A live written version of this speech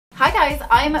Hi guys,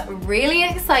 I'm really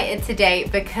excited today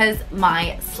because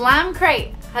my Slam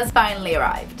crate has finally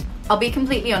arrived. I'll be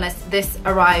completely honest, this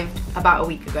arrived about a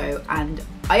week ago and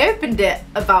I opened it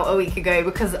about a week ago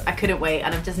because I couldn't wait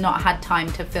and I've just not had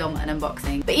time to film an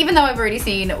unboxing. But even though I've already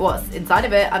seen what's inside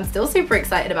of it, I'm still super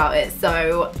excited about it,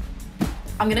 so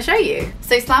I'm gonna show you.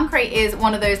 So Slam Crate is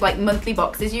one of those like monthly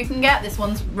boxes you can get. This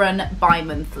one's run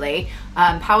bi-monthly,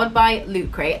 powered by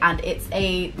Loot Crate, and it's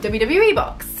a WWE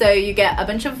box. So you get a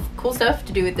bunch of cool stuff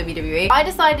to do with WWE. I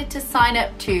decided to sign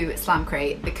up to Slam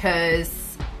Crate because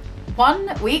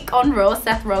one week on Raw,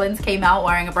 Seth Rollins came out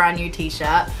wearing a brand new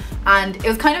t-shirt, and it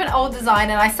was kind of an old design,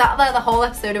 and I sat there the whole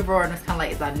episode of Raw and was kind of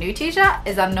like, is that a new t-shirt?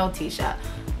 Is that an old t-shirt?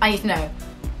 I need to know.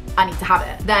 I need to have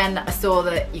it. Then I saw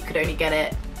that you could only get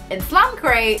it in Slam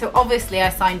Crate, so obviously I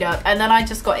signed up, and then I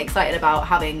just got excited about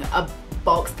having a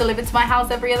box delivered to my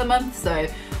house every other month, so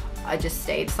I just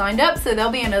stayed signed up, so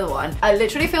there'll be another one. I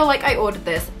literally feel like I ordered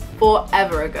this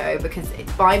forever ago because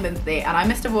it's bi-monthly, and I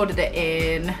must have ordered it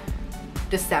in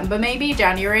December, maybe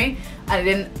January, and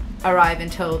it didn't arrive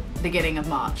until the beginning of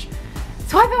March.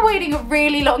 So I've been waiting a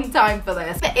really long time for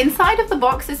this. The inside of the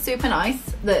box is super nice,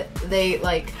 that they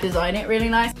like design it really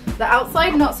nice. The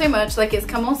outside not so much, like it's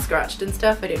come all scratched and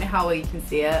stuff. I don't know how well you can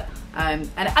see it. And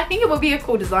I think it would be a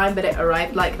cool design, but it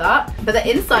arrived like that. But the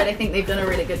inside I think they've done a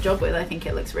really good job with. I think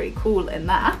it looks really cool in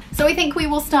there. So I think we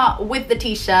will start with the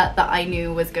t-shirt that I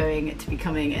knew was going to be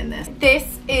coming in this.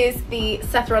 This is the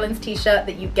Seth Rollins t-shirt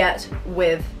that you get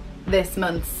with this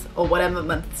month's, or whatever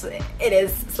month it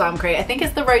is, Slam Crate. I think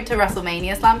it's the Road to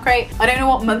WrestleMania Slam Crate. I don't know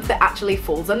what month it actually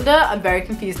falls under. I'm very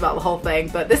confused about the whole thing,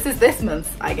 but this is this month's,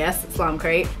 I guess, Slam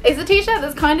Crate. It's a t-shirt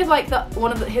that's kind of like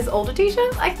one of his older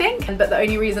t-shirts, I think. But the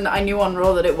only reason I knew on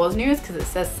Raw that it was new is because it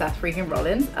says Seth freaking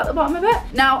Rollins at the bottom of it.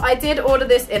 Now, I did order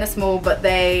this in a small, but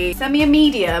they sent me a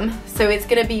medium, so it's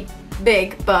gonna be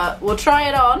big, but we'll try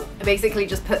it on. I basically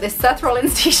just put this Seth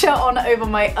Rollins t-shirt on over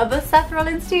my other Seth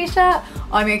Rollins t-shirt.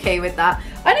 I'm okay with that.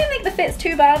 I don't think the fit's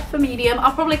too bad for medium.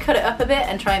 I'll probably cut it up a bit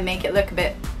and try and make it look a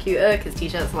bit cuter because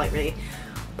t-shirts are like really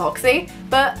boxy,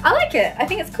 but I like it. I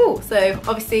think it's cool. So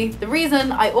obviously the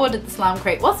reason I ordered the Slam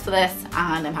Crate was for this,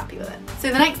 and I'm happy with it.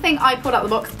 So the next thing I pulled out the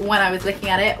box when I was looking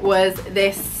at it was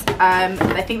this,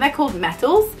 I think they're called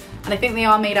metals. And I think they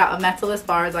are made out of metal as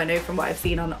far as I know from what I've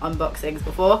seen on unboxings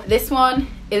before. This one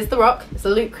is The Rock. It's a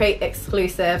Loot Crate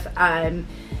exclusive. And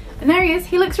there he is.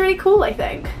 He looks really cool, I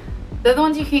think. The other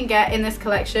ones you can get in this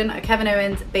collection are Kevin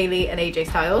Owens, Bayley, and AJ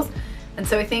Styles. And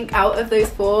so I think out of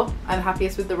those four, I'm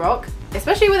happiest with The Rock.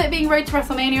 Especially with it being Road to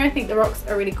WrestleMania, I think The Rock's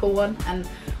a really cool one. And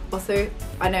also,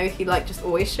 I know he like just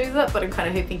always shows up, but I'm kind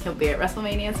of hoping he'll be at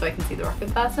WrestleMania so I can see The Rock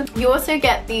in person. You also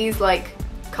get these like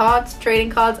cards, trading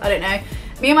cards, I don't know.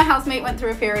 Me and my housemate went through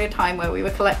a period of time where we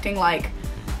were collecting like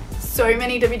so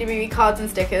many WWE cards and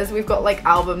stickers. We've got like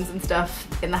albums and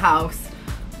stuff in the house.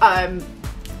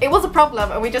 It was a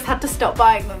problem and we just had to stop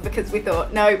buying them because we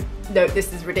thought, no,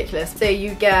 this is ridiculous. So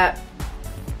you get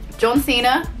John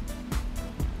Cena,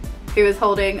 who is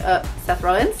holding up Seth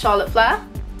Rollins, Charlotte Flair,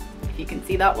 if you can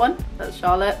see that one, that's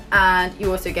Charlotte. And you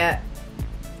also get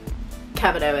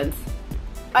Kevin Owens.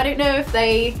 I don't know if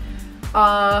they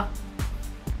are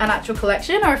an actual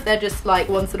collection or if they're just like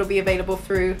ones that'll be available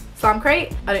through Slam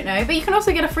Crate, I don't know, but you can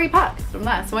also get a free pack from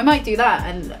there, so I might do that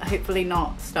and hopefully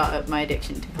not start up my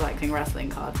addiction to collecting wrestling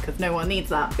cards because no one needs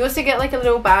that. You also get like a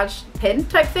little badge pin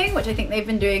type thing, which I think they've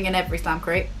been doing in every Slam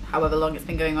Crate however long it's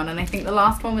been going on, and I think the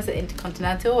last one was at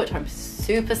Intercontinental, which I'm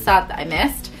super sad that I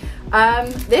missed.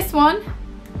 This one,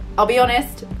 I'll be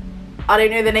honest, I don't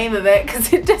know the name of it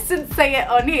because it doesn't say it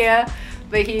on here,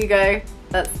 but here you go.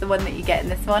 That's the one that you get in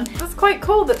this one. It's quite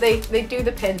cool that they do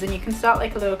the pins and you can start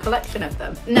like a little collection of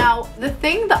them. Now, the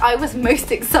thing that I was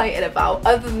most excited about,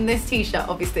 other than this t-shirt,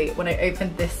 obviously, when I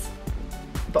opened this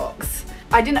box,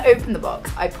 I didn't open the box,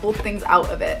 I pulled things out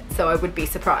of it so I would be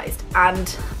surprised.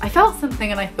 And I felt something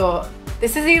and I thought,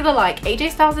 this is either like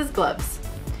AJ Styles' gloves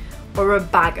or a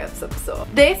bag of some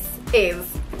sort. This is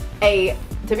a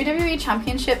WWE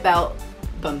Championship belt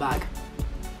bum bag.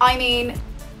 I mean,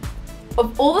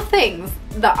 of all the things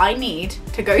that I need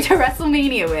to go to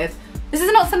WrestleMania with, this is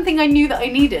not something I knew that I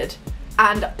needed.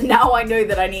 And now I know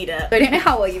that I need it. I don't know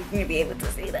how well you're going to be able to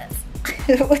see this.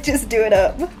 We'll just do it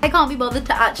up. I can't be bothered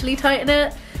to actually tighten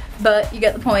it, but you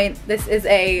get the point. This is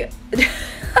a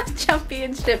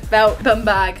championship belt bum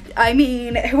bag. I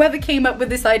mean, whoever came up with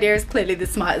this idea is clearly the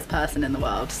smartest person in the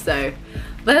world, so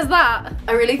there's that.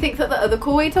 I really think that the other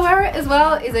cool way to wear it as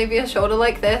well is over your shoulder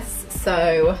like this,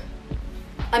 so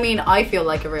I mean, I feel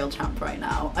like a real champ right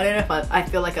now. I don't know if I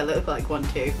feel like I look like one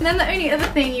too. And then the only other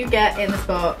thing you get in this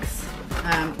box,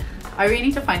 I really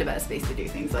need to find a better space to do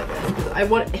things like this, because it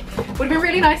would have been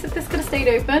really nice if this could have stayed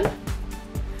open.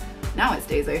 Now it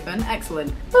stays open.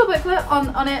 Excellent. Little booklet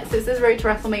on it. So it says Road to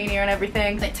WrestleMania and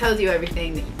everything. It tells you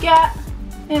everything that you get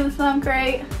in the Slam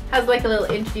Crate. Has like a little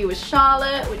interview with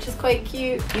Charlotte, which is quite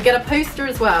cute. You get a poster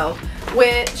as well,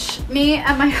 which me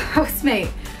and my housemate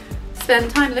spent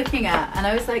time looking at, and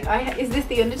I was like, is this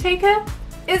The Undertaker?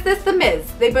 Is this The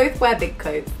Miz? They both wear big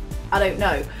coats. I don't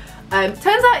know. Turns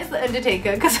out it's The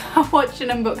Undertaker, because I watched an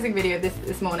unboxing video of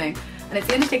this morning, and it's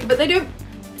The Undertaker, but they don't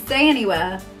say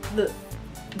anywhere that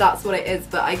that's what it is,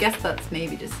 but I guess that's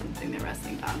maybe just something that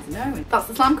wrestling fans know. That's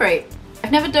the Slam Crate.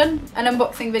 I've never done an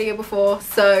unboxing video before,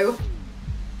 so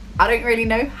I don't really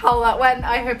know how that went.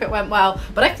 I hope it went well,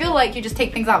 but I feel like you just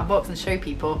take things out of the box and show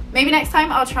people. Maybe next time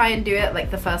I'll try and do it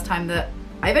like the first time that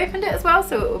I've opened it as well,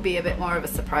 so it will be a bit more of a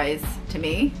surprise to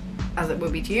me, as it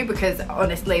will be to you, because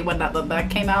honestly, when that bag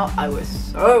came out, I was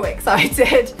so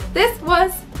excited. This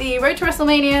was the Road to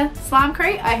WrestleMania Slam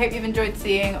Crate. I hope you've enjoyed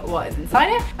seeing what is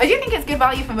inside it. I do think it's good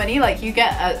value for money. Like, you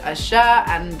get a shirt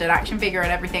and an action figure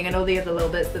and everything, and all the other little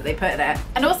bits that they put in it.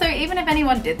 And also, even if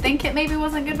anyone did think it maybe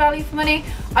wasn't good value for money,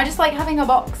 I just like having a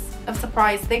box of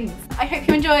surprise things. I hope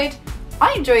you enjoyed.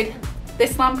 I enjoyed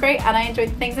this Slam Crate, and I enjoyed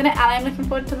the things in it, and I'm looking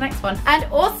forward to the next one. And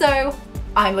also,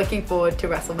 I'm looking forward to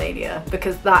WrestleMania,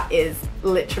 because that is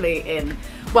literally in,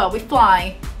 well, we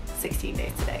fly 16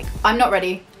 days today. I'm not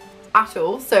ready at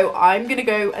all, so I'm gonna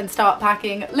go and start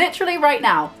packing literally right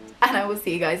now, and I will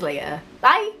see you guys later.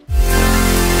 Bye!